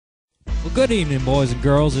Well, good evening, boys and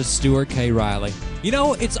girls. It's Stuart K. Riley. You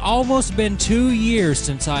know, it's almost been 2 years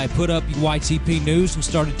since I put up YTP News and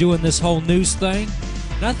started doing this whole news thing,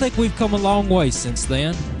 and I think we've come a long way since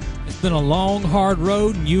then. It's been a long, hard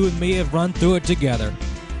road, and you and me have run through it together.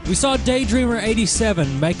 We saw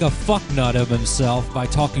Daydreamer87 make a fucknut of himself by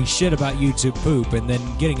talking shit about YouTube poop and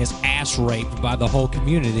then getting his ass raped by the whole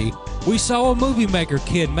community. We saw a movie maker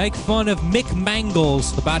kid make fun of Mick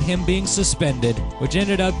Mangles about him being suspended, which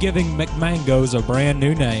ended up giving McMangos a brand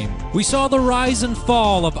new name. We saw the rise and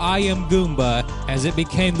fall of IAMGOOMBA as it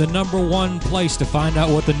became the #1 place to find out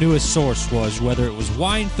what the newest source was, whether it was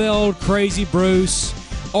Weinfeld, Crazy Bruce,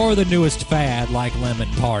 or the newest fad like Lemon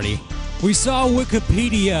Party. We saw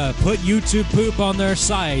Wikipedia put YouTube poop on their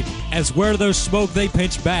site as where those smoke they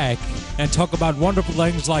pinch back and talk about wonderful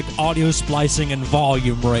things like audio splicing and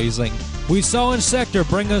volume raising. We saw Insector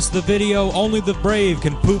bring us the video Only the Brave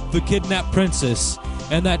Can Poop the Kidnapped Princess,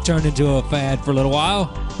 and that turned into a fad for a little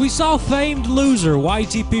while. We saw famed loser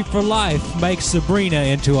YTP for Life make Sabrina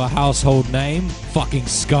into a household name. Fucking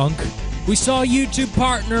skunk. We saw YouTube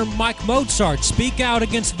partner Mike Mozart speak out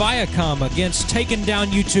against Viacom against taking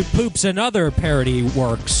down YouTube poops and other parody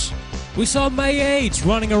works. We saw May 8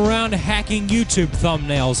 running around hacking YouTube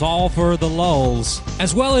thumbnails all for the lulz,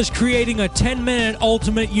 as well as creating a 10-minute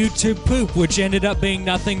ultimate YouTube poop which ended up being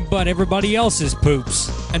nothing but everybody else's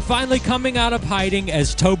poops. And finally coming out of hiding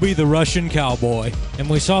as Toby the Russian Cowboy. And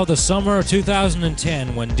we saw the summer of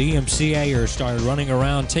 2010 when DMCAers started running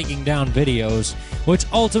around taking down videos, which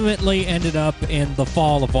ultimately ended up in the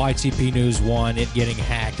fall of YTP News 1, it getting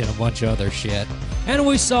hacked and a bunch of other shit. And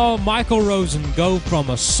we saw Michael Rosen go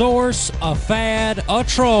from a source, a fad, a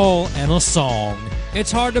troll, and a song.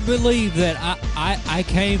 It's hard to believe that I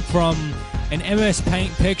came from an MS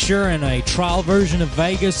Paint picture and a trial version of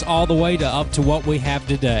Vegas all the way to up to what we have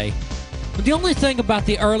today. But the only thing about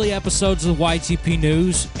the early episodes of YTP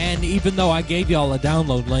News, and even though I gave y'all a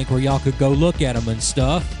download link where y'all could go look at them and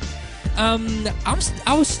stuff, I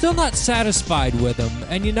was still not satisfied with them.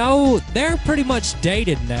 And you know, they're pretty much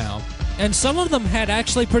dated now. And some of them had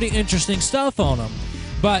actually pretty interesting stuff on them.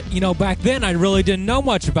 But, you know, back then I really didn't know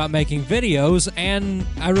much about making videos, and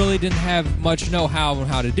I really didn't have much know-how on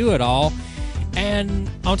how to do it all. And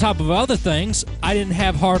on top of other things, I didn't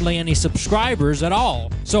have hardly any subscribers at all.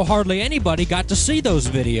 So hardly anybody got to see those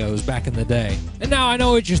videos back in the day. And now I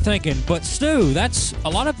know what you're thinking, but Stu, a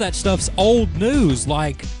lot of that stuff's old news,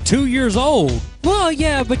 like 2 years old. Well,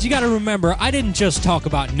 yeah, but you gotta remember, I didn't just talk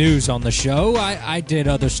about news on the show. I did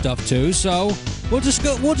other stuff too, so we'll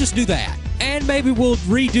just do that. And maybe we'll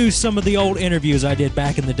redo some of the old interviews I did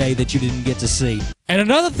back in the day that you didn't get to see. And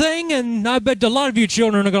another thing, and I bet a lot of you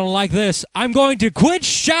children are gonna like this, I'm going to quit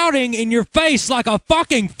shouting in your face like a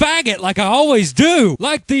fucking faggot like I always do.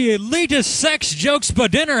 Like the elitist sex jokes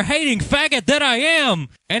but dinner hating faggot that I am.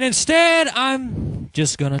 And instead, I'm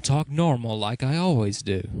just gonna talk normal like I always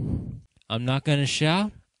do. I'm not gonna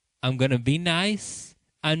shout. I'm gonna be nice.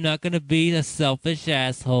 I'm not gonna be a selfish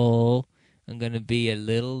asshole. I'm gonna be a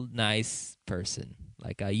little nice person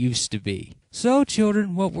like I used to be. So,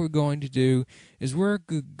 children, what we're going to do is we're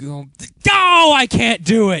going... Oh, I can't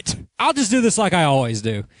do it! I'll just do this like I always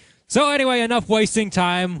do. So anyway, enough wasting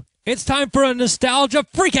time. It's time for a nostalgia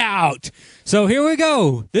freakout! So here we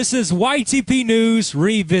go. This is YTP News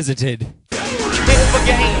Revisited. If a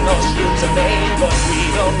game or shoot a name, but we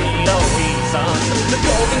don't need no reason. The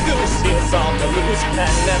golden goose is on the loose and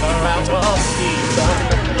never out of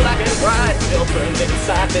season. Black and white still burned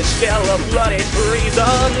inside this shell of bloody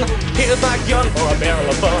treason. Here's my gun for a barrel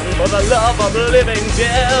of fun, for the love of living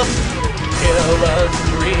death. Killers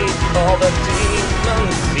breed, all the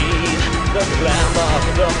demons feed, the glamour,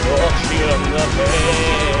 the fortune, the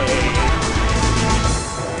fame.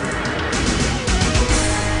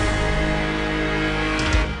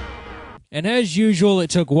 And as usual, it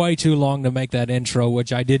took way too long to make that intro,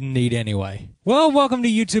 which I didn't need anyway. Well, welcome to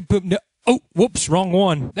YouTube Poop Oh, whoops, wrong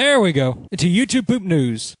one. There we go. To YouTube Poop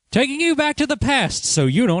News. Taking you back to the past so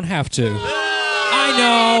you don't have to.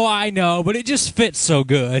 I know, but it just fits so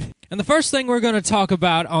good. And the first thing we're going to talk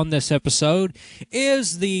about on this episode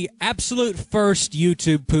is the absolute first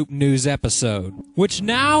YouTube Poop News episode, which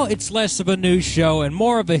now it's less of a news show and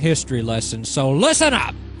more of a history lesson, so listen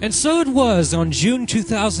up! And so it was on June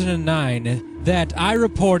 2009 that I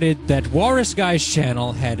reported that Walrus Guy's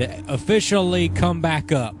channel had officially come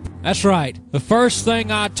back up. That's right, the first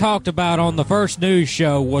thing I talked about on the first news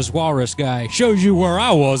show was Walrus Guy. Shows you where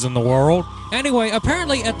I was in the world. Anyway,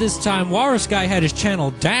 apparently at this time, Walrus Guy had his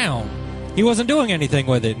channel down. He wasn't doing anything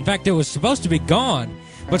with it. In fact, it was supposed to be gone.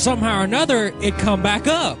 But somehow or another, it come back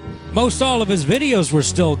up. Most all of his videos were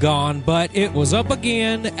still gone, but it was up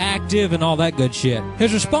again, active, and all that good shit.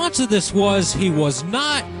 His response to this was he was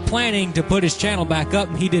not planning to put his channel back up,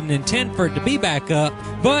 and he didn't intend for it to be back up,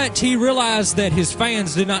 but he realized that his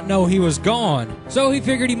fans did not know he was gone. So he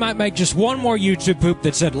figured he might make just one more YouTube poop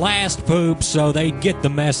that said last poop so they'd get the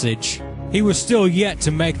message. He was still yet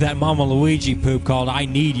to make that Mama Luigi poop called I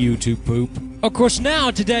Need YouTube poop. Of course,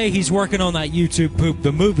 now, today, he's working on that YouTube poop,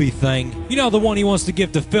 the movie thing. You know, the one he wants to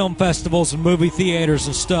give to film festivals and movie theaters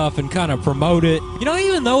and stuff and kind of promote it. You know,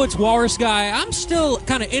 even though it's Walrus Guy, I'm still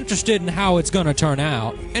kind of interested in how it's going to turn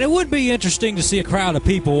out. And it would be interesting to see a crowd of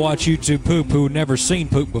people watch YouTube poop who had never seen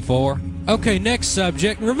poop before. Okay, next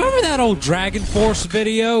subject. Remember that old Dragon Force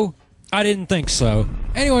video? I didn't think so.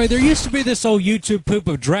 Anyway, there used to be this old YouTube poop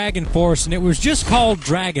of Dragon Force, and it was just called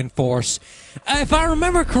Dragon Force. If I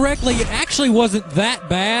remember correctly, it actually wasn't that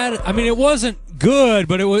bad. I mean, it wasn't good,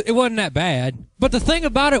 but it wasn't that bad. But the thing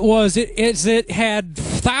about it was, it had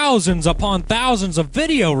thousands upon thousands of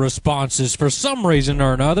video responses for some reason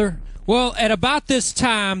or another. Well, at about this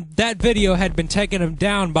time, that video had been taken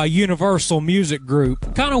down by Universal Music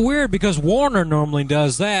Group. Kind of weird because Warner normally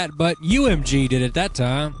does that, but UMG did it that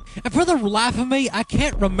time. And for the life of me, I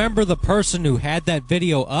can't remember the person who had that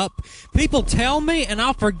video up. People tell me, and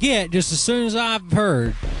I'll forget just as soon as I've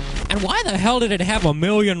heard. And why the hell did it have 1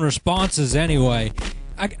 million responses anyway?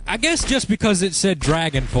 I guess just because it said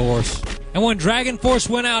Dragon Force. And when Dragon Force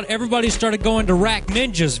went out, everybody started going to Rack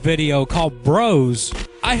Ninja's video called Bros.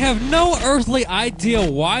 I have no earthly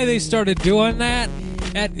idea why they started doing that.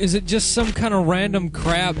 Is it just some kind of random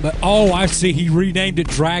crap? But oh, I see. He renamed it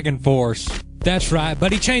Dragon Force. That's right,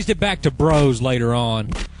 but he changed it back to Bros later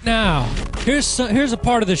on. Now, here's a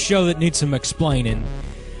part of the show that needs some explaining.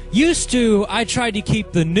 Used to, I tried to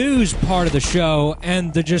keep the news part of the show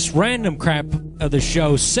and the just random crap of the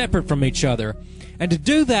show separate from each other. And to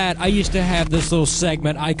do that, I used to have this little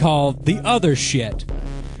segment I called The Other Shit,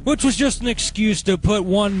 which was just an excuse to put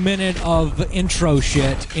 1 minute of intro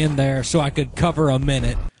shit in there so I could cover a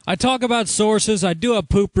minute. I talk about sources, I do a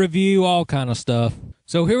poop review, all kind of stuff.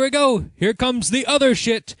 So here we go. Here comes The Other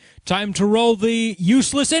Shit. Time to roll the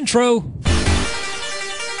useless intro.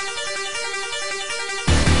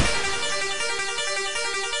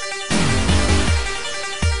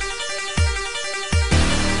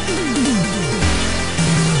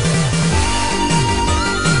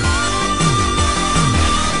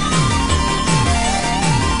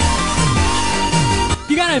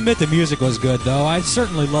 I admit the music was good, though. I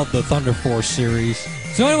certainly loved the Thunder Force series.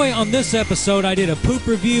 So anyway, on this episode, I did a poop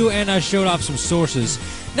review and I showed off some sources.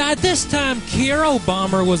 Now, at this time, Kiero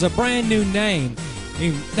Bomber was a brand new name.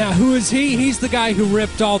 Now, who is he? He's the guy who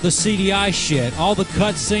ripped all the CDI shit, all the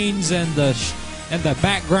cutscenes and the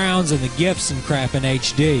backgrounds and the GIFs and crap in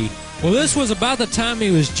HD. Well, this was about the time he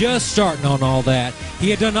was just starting on all that.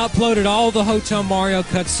 He had uploaded all the Hotel Mario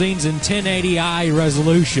cutscenes in 1080i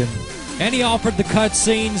resolution. And he offered the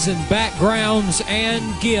cutscenes and backgrounds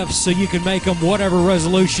and GIFs so you could make them whatever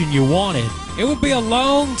resolution you wanted. It would be a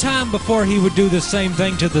long time before he would do the same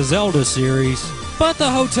thing to the Zelda series. But the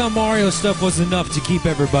Hotel Mario stuff was enough to keep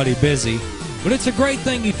everybody busy. But it's a great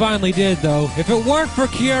thing he finally did, though. If it weren't for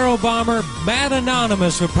Kiero Bomber, Mad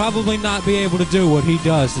Anonymous would probably not be able to do what he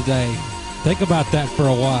does today. Think about that for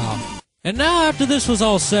a while. And now, after this was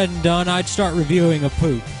all said and done, I'd start reviewing a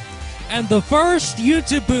poop. And the first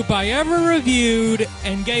YouTube poop I ever reviewed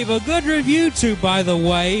and gave a good review to, by the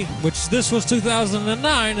way, which this was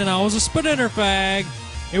 2009 and I was a spinner fag,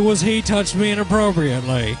 it was He Touched Me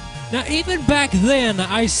Inappropriately. Now, even back then,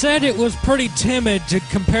 I said it was pretty timid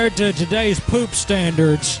compared to today's poop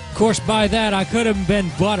standards. Of course, by that, I could have been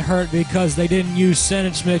butthurt because they didn't use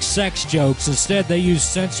sentence mix sex jokes. Instead, they used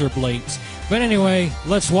censor bleeps. But anyway,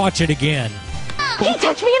 let's watch it again. He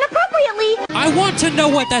touched me inappropriately! I want to know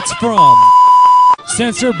what that's from.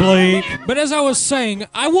 Censor bleep. But as I was saying,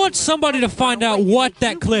 I want somebody to find out what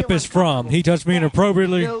that clip is from. He touched me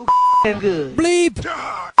inappropriately. Good. Bleep.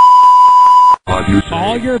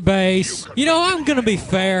 All your bass. You know, I'm gonna be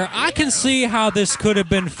fair. I can see how this could have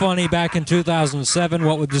been funny back in 2007,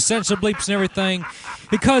 what with the censor bleeps and everything,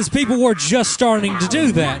 because people were just starting to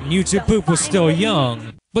do that, and YouTube poop was still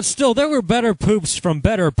young. But still, there were better poops from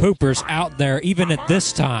better poopers out there, even at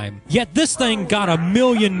this time. Yet this thing got 1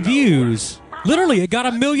 million views. Literally, it got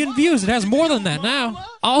 1 million views. It has more than that now.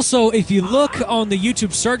 Also, if you look on the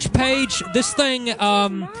YouTube search page, this thing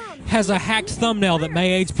has a hacked thumbnail that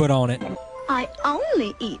May AIDS put on it. I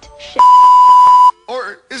only eat shit.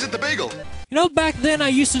 Or is it the bagel? You know, back then I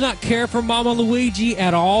used to not care for Mama Luigi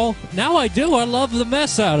at all. Now I do. I love the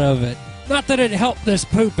mess out of it. Not that it helped this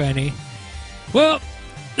poop any. Well,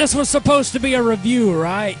 this was supposed to be a review,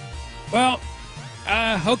 right? Well,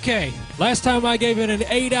 okay. Last time I gave it an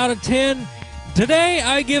 8 out of 10. Today,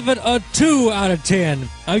 I give it a 2 out of 10.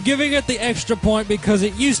 I'm giving it the extra point because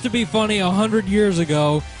it used to be funny 100 years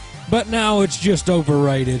ago, but now it's just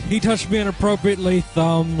overrated. He touched me inappropriately,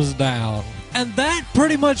 thumbs down. And that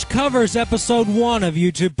pretty much covers episode 1 of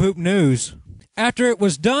YouTube Poop News. After it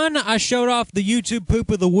was done, I showed off the YouTube Poop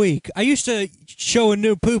of the Week. I used to show a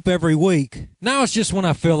new poop every week. Now it's just when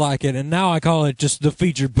I feel like it, and now I call it just the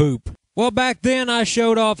featured poop. Well, back then, I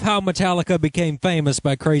showed off how Metallica became famous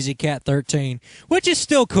by Crazy Cat 13, which is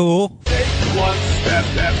still cool. Take one step,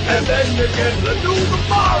 and then you get to do the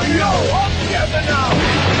Mario all together now.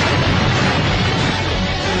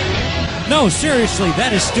 No, seriously,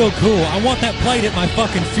 that is still cool. I want that played at my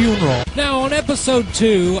fucking funeral. Now, on episode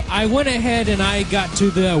 2, I went ahead and I got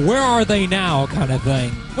to the where are they now kind of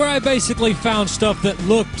thing, where I basically found stuff that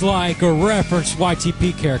looked like or referenced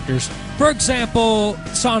YTP characters. For example,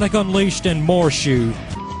 Sonic Unleashed and Morshoe.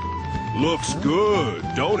 Looks good,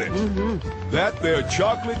 don't it? That there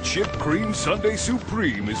chocolate chip cream sundae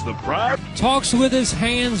supreme is the pride. Talks with his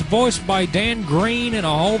hands, voiced by Dan Green and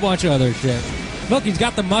a whole bunch of other shit. Look, he's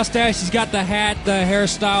got the mustache, he's got the hat, the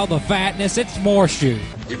hairstyle, the fatness. It's Morshoe.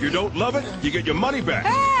 If you don't love it, you get your money back.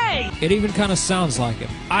 Hey! It even kind of sounds like him.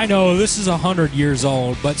 I know this is 100 years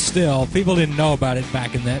old, but still, people didn't know about it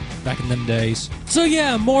back in them days. So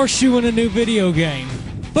yeah, Morshoe in a new video game.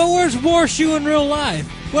 But where's Morshoe in real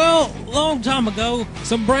life? Well, long time ago,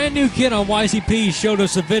 some brand new kid on YCP showed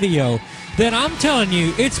us a video that I'm telling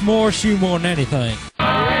you, it's Morshoe more than anything.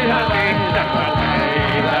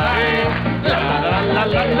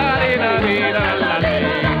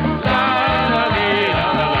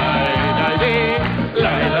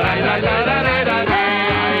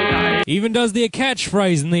 Even does the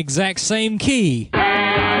catchphrase in the exact same key.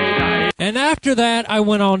 And after that, I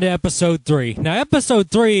went on to episode 3. Now,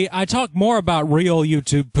 episode 3, I talk more about real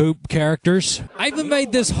YouTube poop characters. I even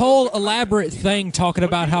made this whole elaborate thing talking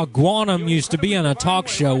about how Guanum used to be on a talk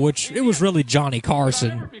show, which it was really Johnny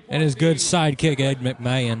Carson and his good sidekick Ed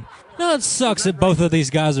McMahon. Now, it sucks that both of these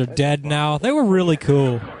guys are dead now. They were really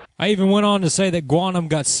cool. I even went on to say that Guanum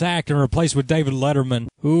got sacked and replaced with David Letterman,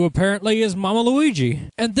 who apparently is Mama Luigi.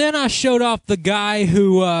 And then I showed off the guy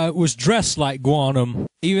who was dressed like Guanum,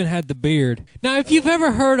 even had the beard. Now, if you've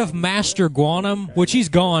ever heard of Master Guanum, which he's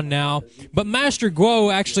gone now, but Master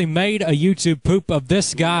Guo actually made a YouTube poop of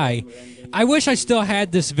this guy. I wish I still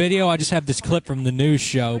had this video. I just have this clip from the news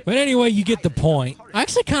show. But anyway, you get the point. I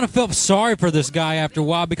actually kind of felt sorry for this guy after a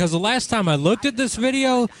while because the last time I looked at this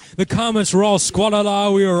video, the comments were all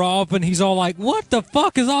squadala, we were off, and he's all like, what the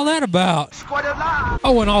fuck is all that about? Squadala.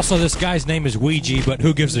 Oh, and also this guy's name is Ouija, but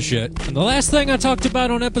who gives a shit? And the last thing I talked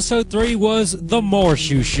about on episode 3 was the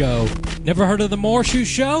Morshoe Show. Never heard of the Morshoe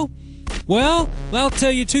Show? Well, I'll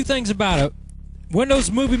tell you 2 things about it. Windows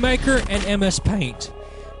Movie Maker and MS Paint.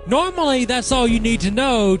 Normally, that's all you need to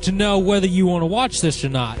know whether you want to watch this or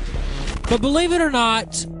not. But believe it or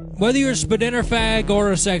not, whether you're a spedinner fag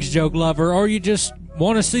or a sex joke lover, or you just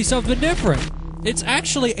want to see something different, it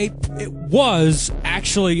was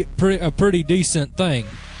actually a pretty decent thing.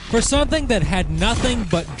 For something that had nothing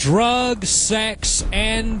but drugs, sex,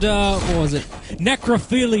 and,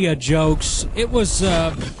 necrophilia jokes, it was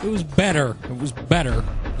better. It was better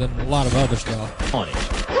than a lot of other stuff. Come on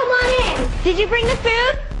in. Did you bring the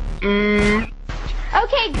food?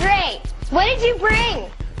 Okay, great. What did you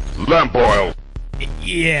bring? Lamp oil.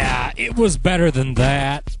 Yeah, it was better than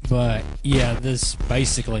that, but yeah, this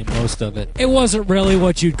basically most of it. It wasn't really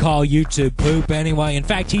what you'd call YouTube poop anyway. In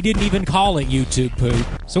fact, he didn't even call it YouTube poop.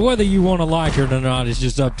 So whether you want to like it or not is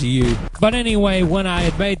just up to you. But anyway, when I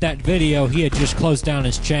had made that video, he had just closed down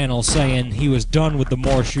his channel saying he was done with the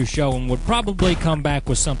Morshoe Show and would probably come back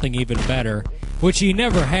with something even better. Which he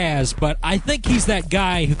never has, but I think he's that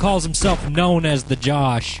guy who calls himself known as the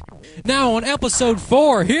Josh. Now, on episode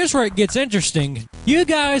 4, here's where it gets interesting. You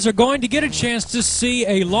guys are going to get a chance to see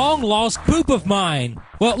a long-lost poop of mine.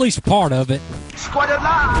 Well, at least part of it.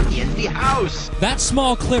 Squadala in the house. That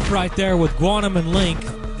small clip right there with Guanum and Link,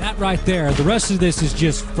 that right there, the rest of this is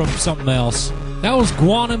just from something else. That was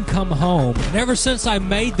Guanum Come Home. And ever since I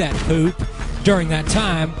made that poop during that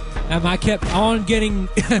time, I kept on getting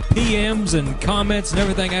PMs and comments and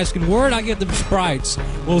everything asking, where'd I get them sprites?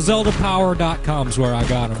 Well, ZeldaPower.com's where I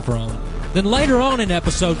got them from. Then later on in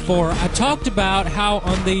episode 4, I talked about how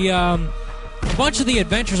on the, a bunch of the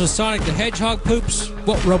Adventures of Sonic the Hedgehog poops,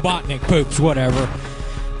 well, Robotnik poops, whatever,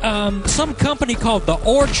 some company called The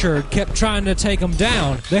Orchard kept trying to take them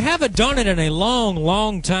down. They haven't done it in a long,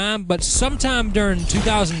 long time, but sometime during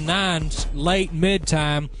 2009, late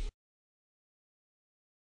mid-time,